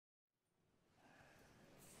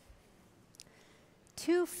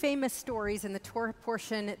Two famous stories in the Torah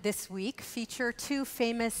portion this week feature two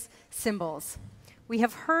famous symbols. We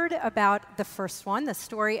have heard about the first one, the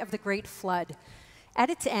story of the Great Flood. At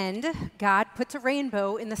its end, God puts a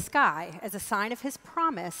rainbow in the sky as a sign of his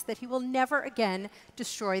promise that he will never again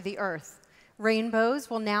destroy the earth. Rainbows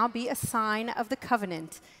will now be a sign of the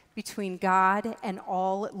covenant between God and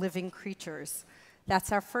all living creatures.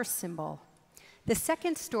 That's our first symbol. The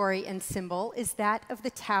second story and symbol is that of the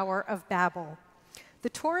Tower of Babel. The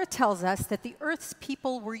Torah tells us that the earth's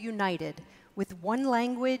people were united with one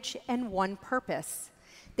language and one purpose.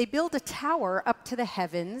 They build a tower up to the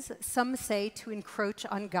heavens, some say to encroach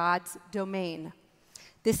on God's domain.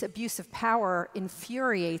 This abuse of power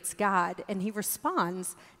infuriates God, and he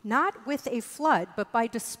responds not with a flood, but by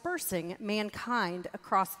dispersing mankind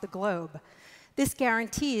across the globe. This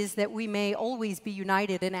guarantees that we may always be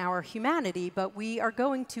united in our humanity, but we are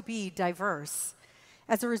going to be diverse.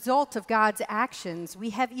 As a result of God's actions, we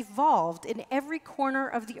have evolved in every corner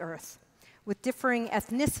of the earth, with differing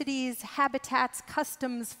ethnicities, habitats,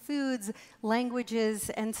 customs, foods, languages,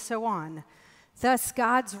 and so on. Thus,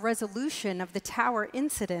 God's resolution of the tower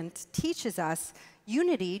incident teaches us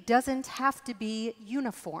unity doesn't have to be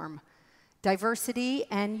uniform. Diversity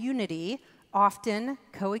and unity often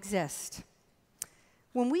coexist.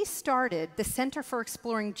 When we started the Center for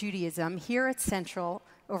Exploring Judaism here at Central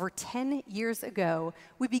over 10 years ago,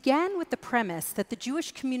 we began with the premise that the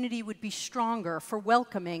Jewish community would be stronger for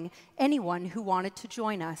welcoming anyone who wanted to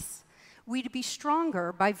join us. We'd be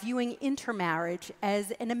stronger by viewing intermarriage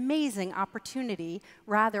as an amazing opportunity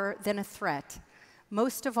rather than a threat.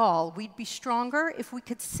 Most of all, we'd be stronger if we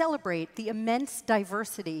could celebrate the immense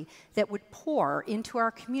diversity that would pour into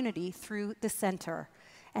our community through the center.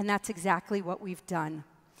 And that's exactly what we've done.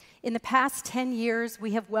 In the past 10 years,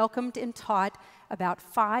 we have welcomed and taught about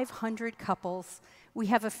 500 couples. We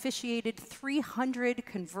have officiated 300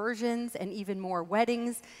 conversions and even more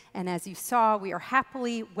weddings. And as you saw, we are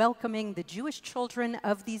happily welcoming the Jewish children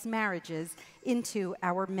of these marriages into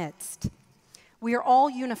our midst. We are all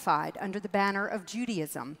unified under the banner of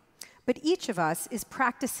Judaism, but each of us is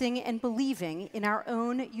practicing and believing in our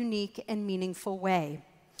own unique and meaningful way.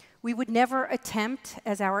 We would never attempt,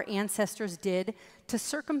 as our ancestors did, to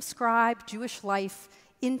circumscribe Jewish life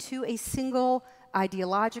into a single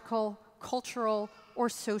ideological, cultural, or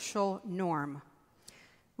social norm.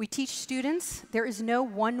 We teach students there is no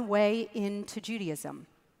one way into Judaism,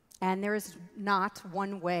 and there is not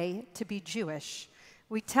one way to be Jewish.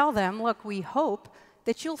 We tell them, look, we hope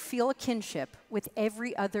that you'll feel a kinship with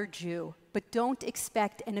every other Jew, but don't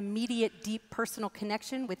expect an immediate, deep personal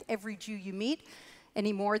connection with every Jew you meet,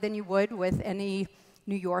 any more than you would with any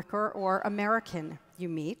New Yorker or American you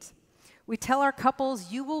meet. We tell our couples,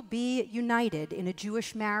 you will be united in a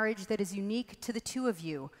Jewish marriage that is unique to the two of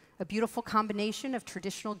you, a beautiful combination of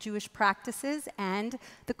traditional Jewish practices and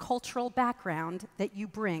the cultural background that you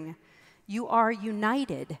bring. You are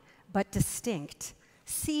united but distinct.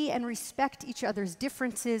 See and respect each other's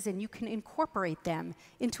differences, and you can incorporate them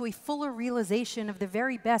into a fuller realization of the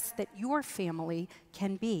very best that your family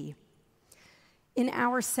can be. In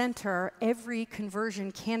our center, every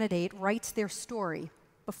conversion candidate writes their story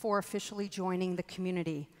before officially joining the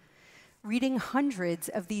community. Reading hundreds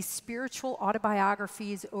of these spiritual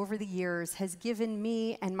autobiographies over the years has given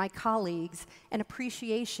me and my colleagues an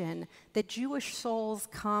appreciation that Jewish souls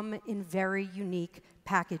come in very unique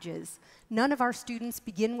packages. None of our students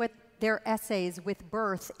begin with their essays with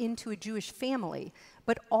birth into a Jewish family,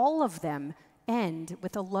 but all of them end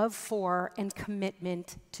with a love for and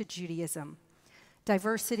commitment to Judaism.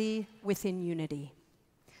 Diversity within unity.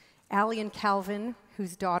 Allie and Calvin,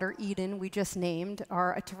 whose daughter Eden we just named,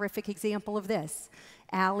 are a terrific example of this.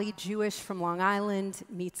 Allie, Jewish from Long Island,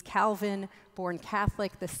 meets Calvin, born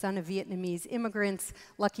Catholic, the son of Vietnamese immigrants.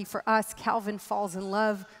 Lucky for us, Calvin falls in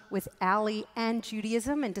love with Allie and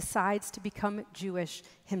Judaism and decides to become Jewish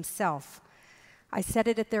himself. I said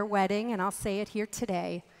it at their wedding, and I'll say it here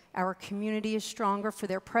today. Our community is stronger for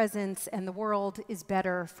their presence, and the world is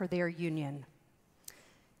better for their union.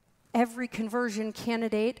 Every conversion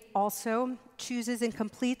candidate also chooses and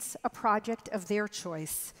completes a project of their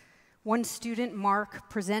choice. One student, Mark,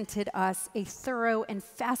 presented us a thorough and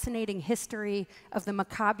fascinating history of the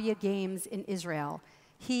Maccabiah Games in Israel.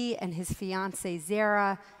 He and his fiancée,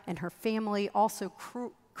 Zara, and her family, also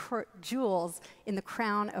jewels in the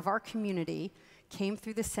crown of our community, came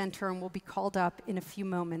through the center and will be called up in a few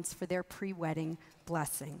moments for their pre-wedding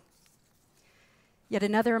blessing. Yet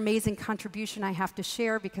another amazing contribution I have to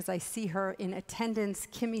share because I see her in attendance.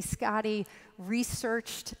 Kimmy Scotty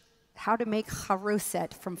researched how to make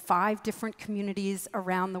charoset from 5 different communities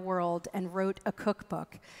around the world and wrote a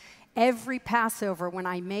cookbook. Every Passover, when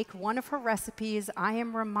I make one of her recipes, I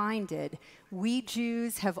am reminded we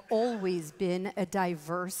Jews have always been a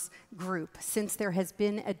diverse group. Since there has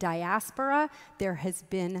been a diaspora, there has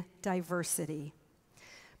been diversity.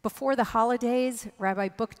 Before the holidays, Rabbi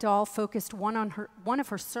Bookdahl focused one of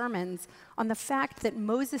her sermons on the fact that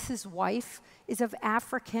Moses' wife is of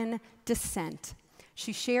African descent.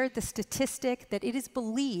 She shared the statistic that it is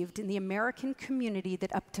believed in the American community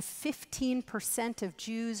that up to 15% of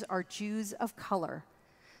Jews are Jews of color.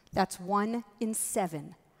 That's 1 in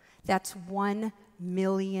 7. That's 1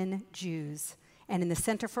 million Jews. And in the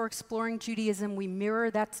Center for Exploring Judaism, we mirror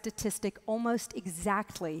that statistic almost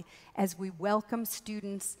exactly as we welcome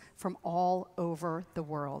students from all over the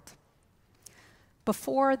world.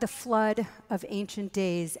 Before the flood of ancient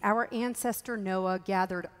days, our ancestor Noah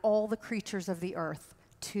gathered all the creatures of the earth,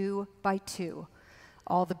 2 by 2,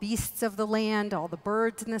 all the beasts of the land, all the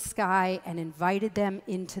birds in the sky, and invited them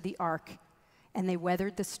into the ark, and they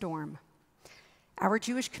weathered the storm. Our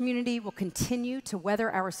Jewish community will continue to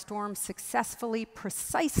weather our storm successfully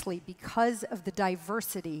precisely because of the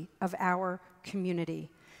diversity of our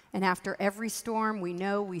community. And after every storm, we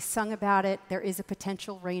know, we sung about it, there is a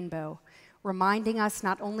potential rainbow, reminding us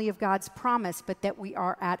not only of God's promise, but that we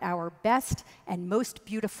are at our best and most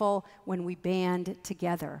beautiful when we band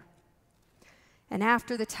together. And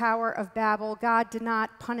after the Tower of Babel, God did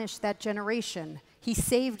not punish that generation. He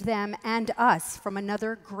saved them and us from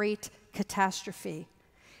another great catastrophe.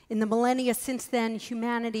 In the millennia since then,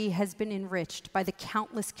 humanity has been enriched by the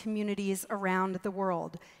countless communities around the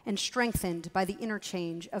world and strengthened by the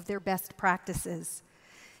interchange of their best practices.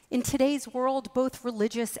 In today's world, both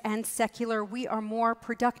religious and secular, we are more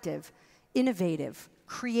productive, innovative,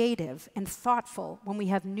 creative, and thoughtful when we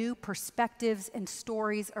have new perspectives and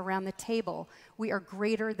stories around the table. We are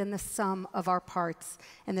greater than the sum of our parts.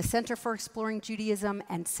 And the Center for Exploring Judaism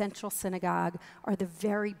and Central Synagogue are the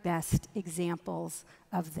very best examples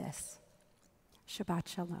of this. Shabbat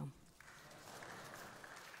Shalom.